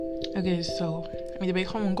Okay, so I'm going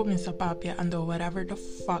to comience papia and whatever the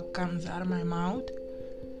fuck comes out of my mouth,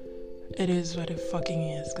 it is what it fucking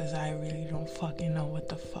is, because I really don't fucking know what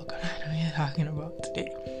the fuck I'm talking about today.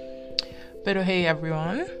 But hey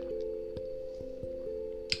everyone,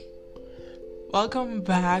 welcome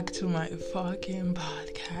back to my fucking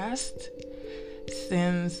podcast.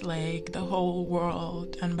 Since like the whole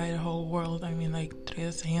world, and by the whole world I mean like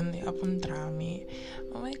tres gente apuntra me,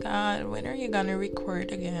 oh my god, when are you gonna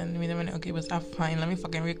record again? Okay, but fine, let me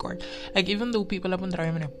fucking record. Like, even though people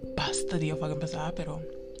apuntra me, basta di fucking pasar, pero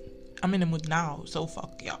I'm in the mood now, so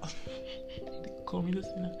fuck y'all. Call me this,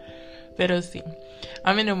 pero sí,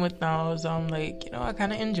 I'm in the mood now, so I'm like, I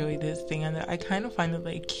kind of enjoy this thing, and I kind of find it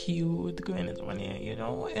like cute, going into money,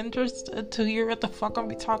 interested to hear what the fuck I'll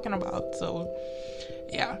be talking about. So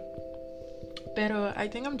yeah, pero I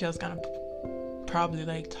think I'm just gonna probably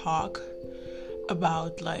like talk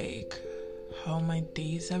about like how my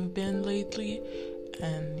days have been lately,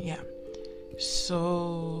 and yeah.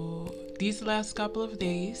 So these last couple of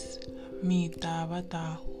days, me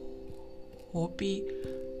taba hopi.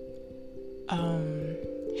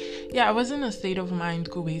 Yeah, I was in a state of mind,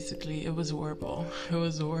 basically. It was horrible. It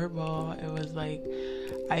was like,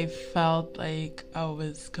 I felt like I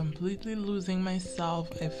was completely losing myself.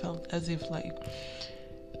 I felt as if like,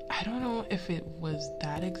 I don't know if it was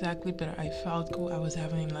that exactly, but I felt I was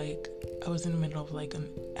having like, I was in the middle of like an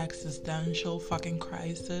existential fucking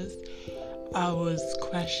crisis. I was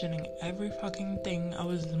questioning every fucking thing. I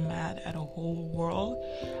was mad at the whole world.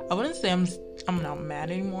 I wouldn't say I'm not mad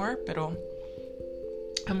anymore, but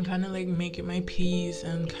I'm kind of like making my peace,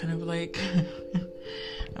 and kind of like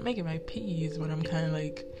I'm making my peace when I'm kind of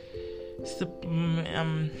like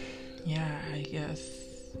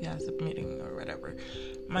submitting or whatever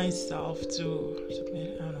myself to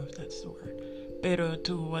submit. I don't know if that's the word, but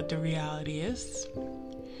to what the reality is.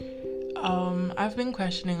 I've been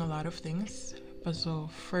questioning a lot of things. But so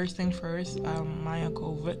first thing first, my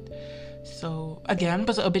COVID. So again,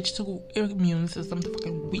 but a bitch to immune system to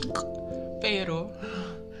fucking weak. Pero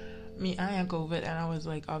me, I had COVID, and I was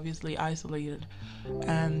like obviously isolated.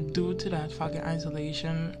 And due to that fucking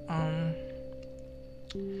isolation,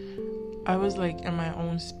 I was like in my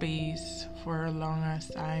own space for a long ass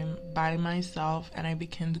time by myself, and I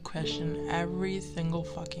began to question every single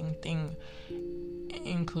fucking thing,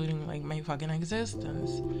 including like my fucking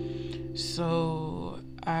existence. So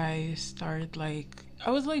I started like, I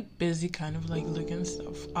was like busy kind of like looking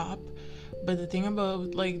stuff up, but the thing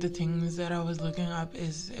about like the things that I was looking up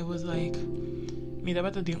is, it was like,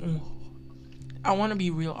 I want to be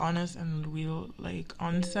real honest and real like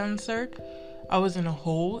uncensored. I was in a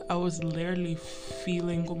hole. I was literally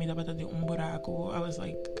feeling I was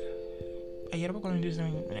like, ayer pa do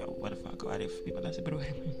something, what the fuck, what if people that say,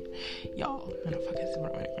 y'all, what the fuck is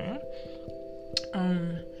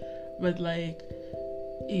but like,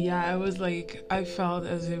 yeah, I was like, I felt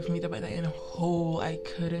as if me in a hole I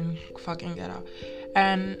couldn't fucking get out.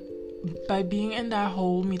 And by being in that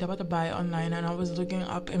hole, me to buy online, and I was looking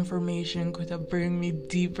up information could bring me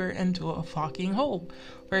deeper into a fucking hole.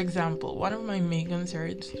 For example, one of my main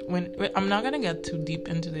concerns, I'm not gonna get too deep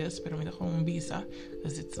into this, but I'm home visa,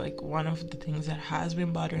 because it's like one of the things that has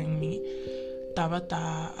been bothering me.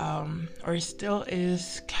 Or still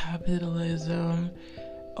is capitalism,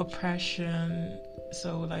 oppression.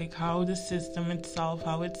 So like how the system itself,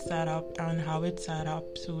 how it's set up, and how it's set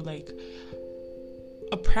up to like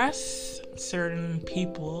oppress certain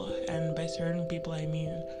people. And by certain people I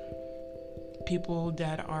mean people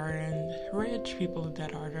that aren't rich, people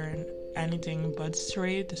that aren't anything but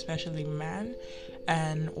straight, especially men,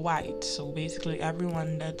 and white. So basically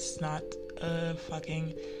everyone that's not a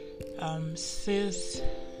fucking cis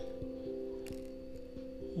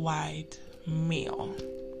white male.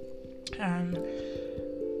 And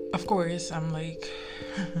of course I'm like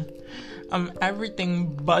I'm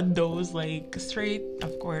everything but those, like straight,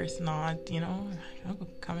 of course not,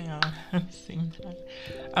 coming out at the same time.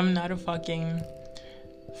 I'm not a fucking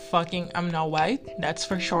I'm not white, that's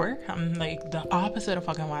for sure. I'm like the opposite of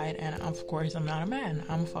fucking white, and of course I'm not a man,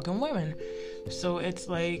 I'm a fucking woman. So it's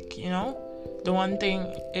like, the one thing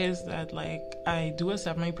is that like I do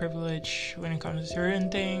accept my privilege when it comes to certain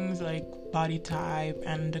things like body type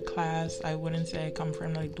and the class. I wouldn't say I come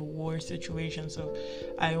from like the war situation, so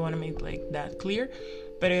I want to make like that clear.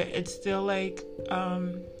 But it's still like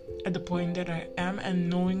at the point that I am, and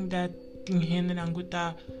knowing that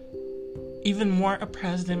Anguta even more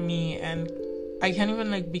oppressed than me, and I can't even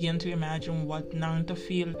like begin to imagine what nang to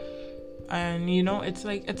feel. And it's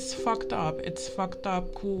like, it's fucked up. It's fucked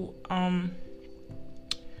up. Cool.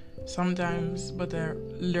 sometimes, but they're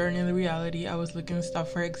learning the reality. I was looking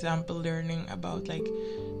stuff, for example, learning about like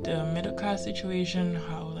the middle class situation,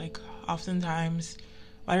 how like oftentimes,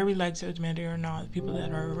 whether we like to admit it or not, people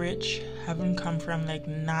that are rich haven't come from like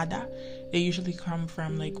nada. They usually come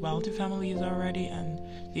from like wealthy families already, and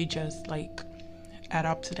they just like add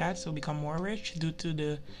up to that, so become more rich due to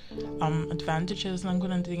the advantages lang ko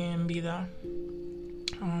nantigay ng vida.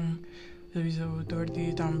 Sowieso door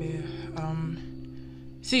die tambe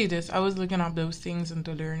see this. I was looking up those things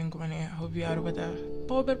into learning kung ano hope you are with a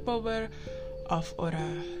pober of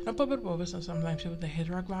ora no pober so sometimes with the hit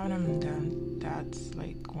rock bottom, and then that's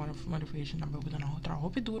like one of motivation number with an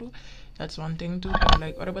hope duro. That's one thing too. But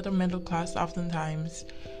like what about the middle class? Oftentimes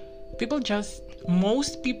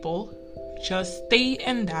most people just stay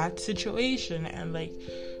in that situation, and like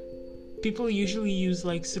people usually use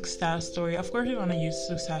like success story. Of course, we want to use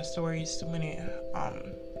success stories to many,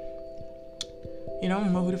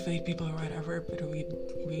 motivate people or whatever. But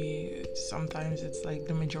we sometimes it's like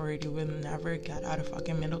the majority will never get out of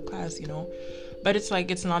fucking middle class, But it's like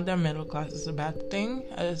it's not that middle class is a bad thing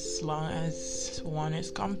as long as one is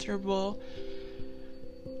comfortable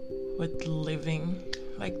with living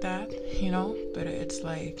like that, But it's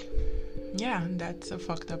like, yeah, that's a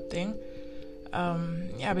fucked up thing.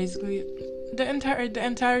 Basically the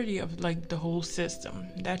entirety of like the whole system,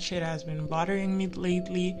 that shit has been bothering me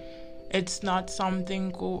lately. It's not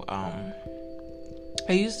something cool. I've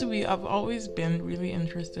always been really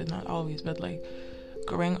interested, not always, but like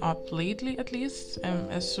growing up lately at least,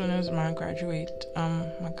 as soon as I graduate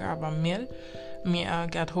magraba mil, me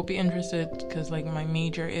got hopey interested because like my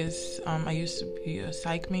major is I used to be a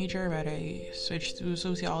psych major, but I switched to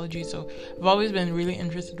sociology. So I've always been really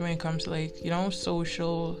interested when it comes to like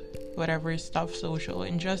social whatever stuff, social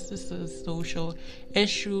injustices, social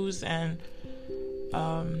issues, and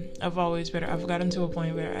I've gotten to a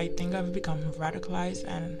point where I think I've become radicalized,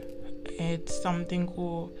 and it's something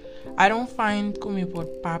cool. I don't find kumi por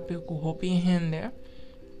papi ko hopey in there.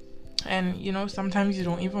 And sometimes you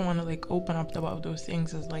don't even want to like open up about those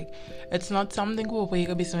things. It's like it's not something cool.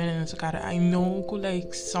 I know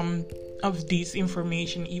like some of this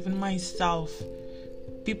information, even myself,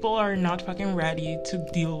 people are not fucking ready to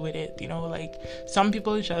deal with it. Like some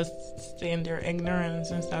people just stay in their ignorance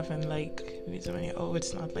and stuff, and like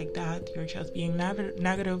it's not like that, you're just being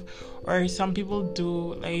negative. Or some people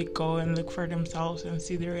do like go and look for themselves and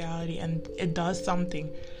see the reality, and it does something.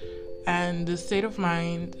 And the state of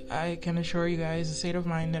mind, I can assure you guys, the state of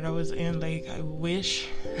mind that I was in, like, I wish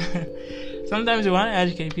sometimes you want to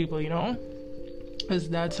educate people, because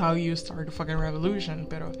that's how you start a fucking revolution.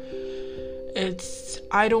 But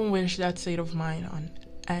I don't wish that state of mind on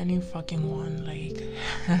any fucking one. Like,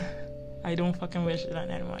 I don't fucking wish it on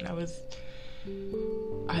anyone.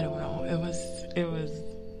 I don't know, it was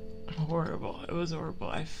horrible. It was horrible.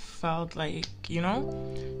 I felt like,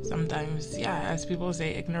 sometimes, as people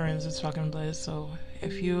say, ignorance is fucking bliss. So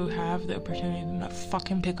if you have the opportunity to not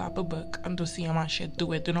fucking pick up a book and to see how much shit,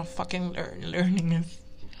 do it. Do not fucking learn. Learning is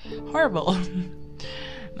horrible.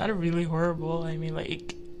 Not really horrible. I mean,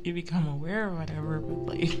 like, you become aware or whatever,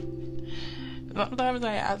 but like sometimes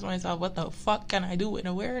I ask myself, what the fuck can I do with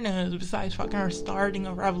awareness besides fucking starting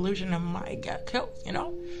a revolution and might get killed,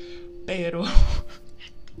 Pero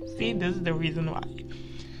see, this is the reason why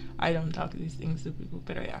I don't talk these things to people.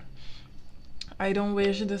 But I don't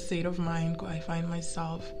wish the state of mind I find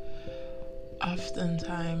myself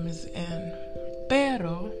oftentimes in.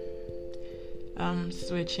 Pero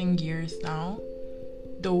switching gears now,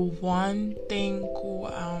 the one thing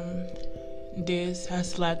this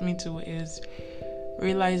has led me to is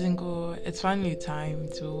realizing it's finally time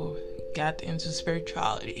to get into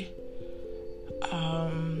spirituality.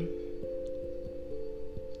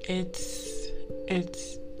 It's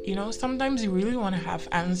sometimes you really want to have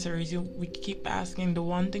answers. We keep asking the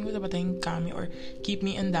one thing with the kami, or keep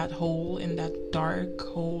me in that hole, in that dark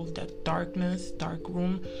hole, that darkness, dark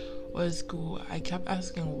room was cool. I kept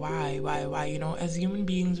asking why, as human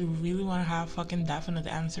beings we really want to have fucking definite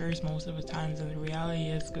answers most of the times, and the reality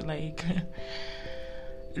is like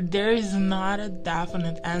there is not a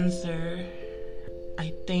definite answer,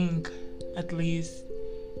 I think, at least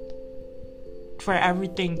for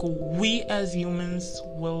everything we as humans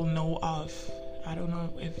will know of. I don't know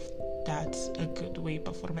if that's a good way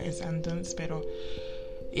for my sentence, pero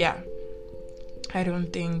I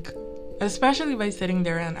don't think, especially by sitting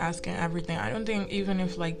there and asking everything, I don't think even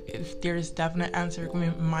if there's definite answer,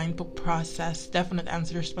 mind to process definite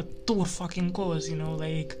answers, but to fucking cause,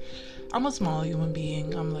 like I'm a small human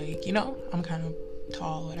being. I'm like, I'm kind of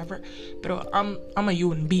tall, whatever, but I'm a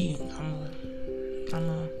human being. I'm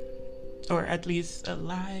a or at least a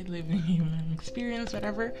live living human experience,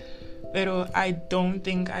 whatever. But I don't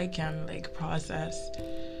think I can like process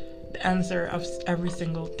the answer of every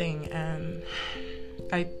single thing. And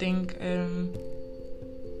I think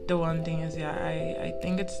the one thing is, I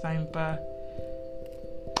think it's time, but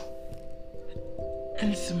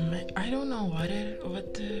I don't know what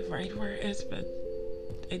the right word is, but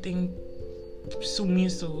I think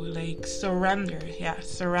sumiso, like surrendering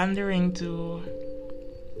to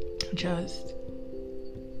just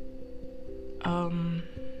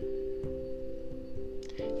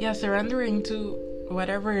surrendering to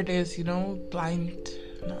whatever it is, blind,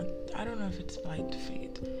 not, I don't know if it's blind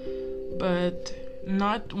faith, but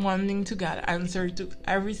not wanting to get answer to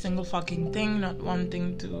every single fucking thing, not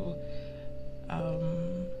wanting to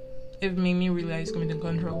it made me realize I'm a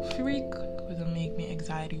control freak, because it make me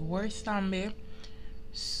anxiety worse tambe.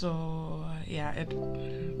 So it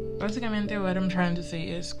basically what I'm trying to say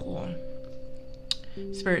is cool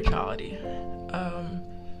spirituality.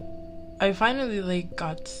 I finally like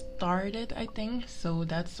got started, I think, so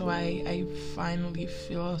that's why I finally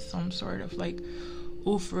feel some sort of like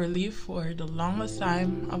relief. For the longest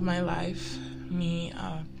time of my life, me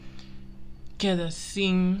get a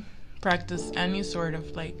sing, practice any sort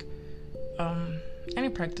of like any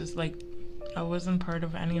practice. Like, I wasn't part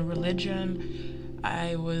of any religion.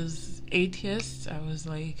 I was atheist. I was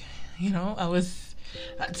like,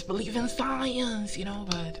 let's believe in science,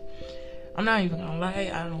 but I'm not even gonna lie,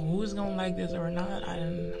 I don't know who's gonna like this or not. I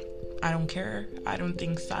don't care. I don't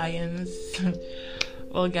think science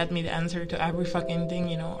will get me the answer to every fucking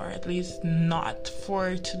thing, or at least not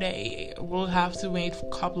for today. We'll have to wait for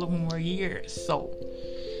a couple of more years. So,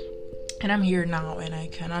 and I'm here now, and I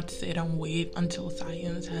cannot sit and wait until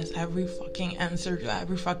science has every fucking answer to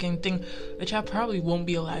every fucking thing, which I probably won't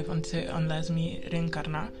be alive unless me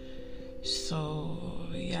reincarna. So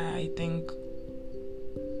I think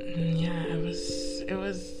it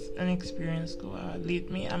was an experience to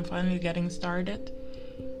lead me. I'm finally getting started.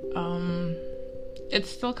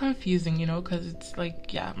 It's still confusing, because it's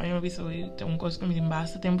like, maybe so don't go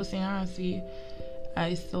tempo sem Hasi.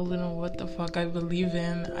 I still don't know what the fuck I believe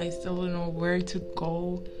in. I still don't know where to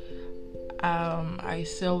go. I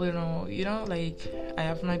still don't know, like, I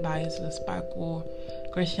have my biases back with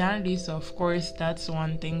Christianity, so of course that's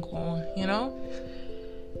one thing cool,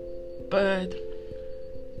 but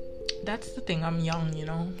that's the thing. I'm young,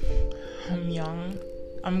 I'm young.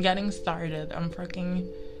 I'm getting started. I'm fucking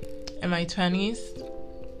in my 20s.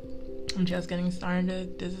 I'm just getting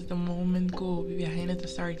started. This is the moment go behind it to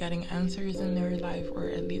start getting answers in their life, or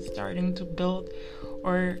at least starting to build,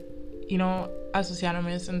 or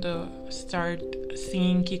asociarme and to start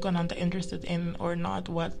seeing kung ano interested in or not,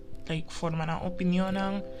 what like forma ng opinion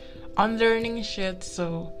ng unlearning shit.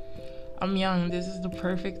 So I'm young. This is the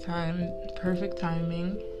perfect timing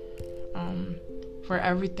for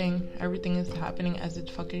everything. Everything is happening as it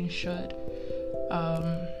fucking should.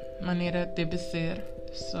 Manera debe ser.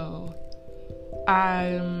 So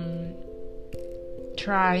I'm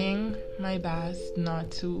trying my best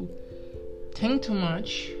not to think too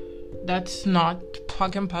much. That's not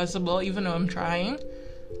fucking possible, even though I'm trying.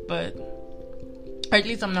 But at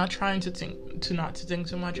least I'm not trying to think too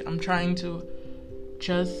much. I'm trying to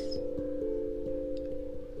just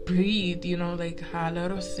breathe, like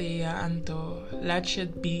halaro seya and to let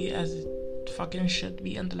shit be as it fucking should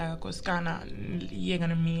be, and like koskana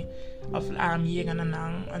yegana me of yegana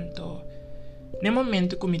nang and to ne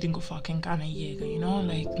momento committing ko fucking kana yega,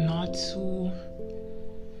 like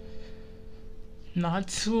not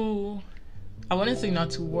too I wouldn't say not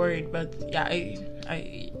too worried, but I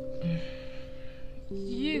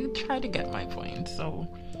you try to get my point. So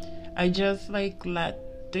I just like let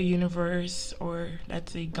the universe, or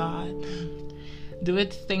let's say God, do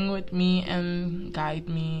its thing with me and guide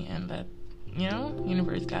me, and let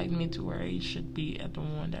universe guide me to where I should be at the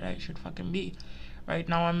moment that I should fucking be. Right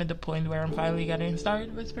now I'm at the point where I'm finally getting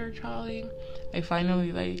started with spirituality. I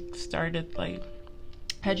finally like started like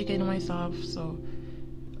educating myself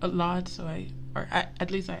a lot, so at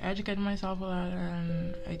least I educated myself a lot,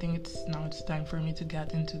 and I think it's time for me to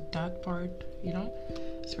get into that part,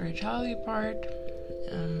 spirituality part.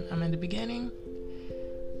 I'm in the beginning.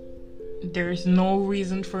 There's no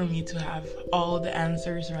reason for me to have all the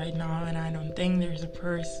answers right now, and I don't think there's a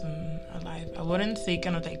person alive. I wouldn't say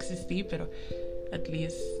que no te existe, but at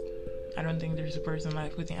least I don't think there's a person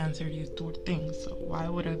alive who can answer these two things. So why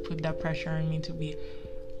would I put that pressure on me to be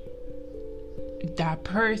that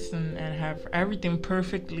person and have everything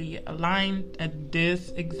perfectly aligned at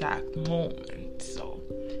this exact moment? So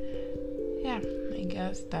I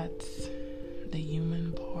guess that's the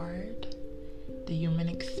human part. the human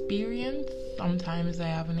experience. Sometimes I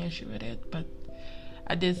have an issue with it, but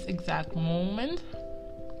at this exact moment,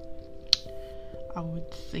 I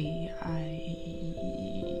would say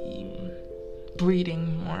I'm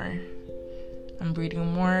breathing more. I'm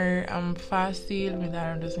fácil, me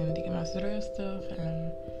daron de sentir que me hace stuff,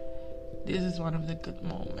 and this is one of the good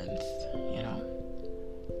moments, you know.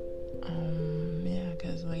 Yeah,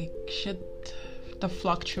 cause like shit to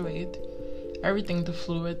fluctuate, everything to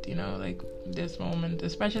fluid, you know. Like this moment,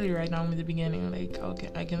 especially right now in the beginning, like okay,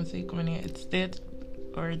 I can say it's this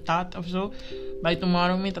or that of so. By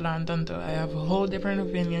tomorrow, I have a whole different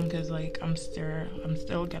opinion because like I'm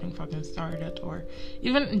still getting fucking started. Or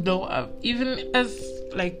even though even as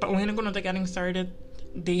like, but when I'm gonna getting started,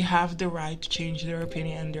 they have the right to change their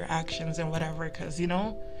opinion, their actions, and whatever. Because you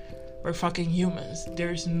know, we're fucking humans.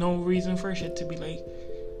 There's no reason for shit to be like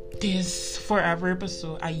this forever. But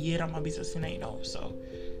so I'm a business, you know. So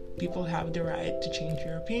people have the right to change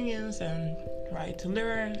their opinions and right to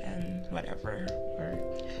learn and whatever, or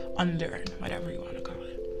unlearn, whatever you want to call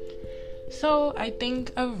it. So I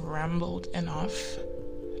think I've rambled enough.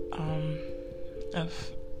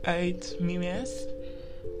 Of 8 minutes.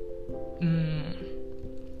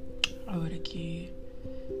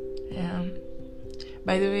 Yeah.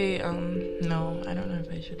 By the way, no, I don't know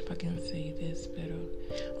if I should fucking say this, pero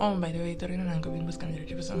by the way,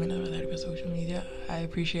 social media. I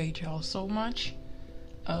appreciate y'all so much.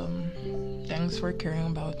 Thanks for caring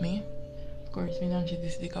about me. Of course, me dan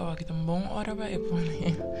chitisi ka wakitong bong ora ba ipon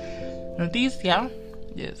noticia.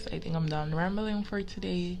 Yes, I think I'm done rambling for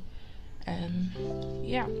today. And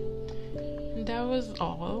yeah, that was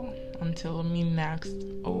all until me next.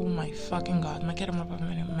 Oh my fucking god, me quero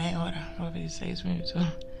meia hora. What did you say?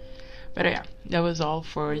 But yeah, that was all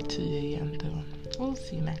for today, and we'll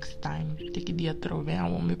see you next time. Take a dia trove. I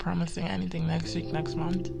won't be promising anything next week, next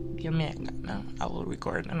month. I will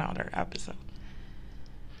record another episode.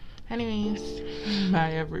 Anyways,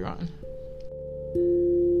 bye everyone.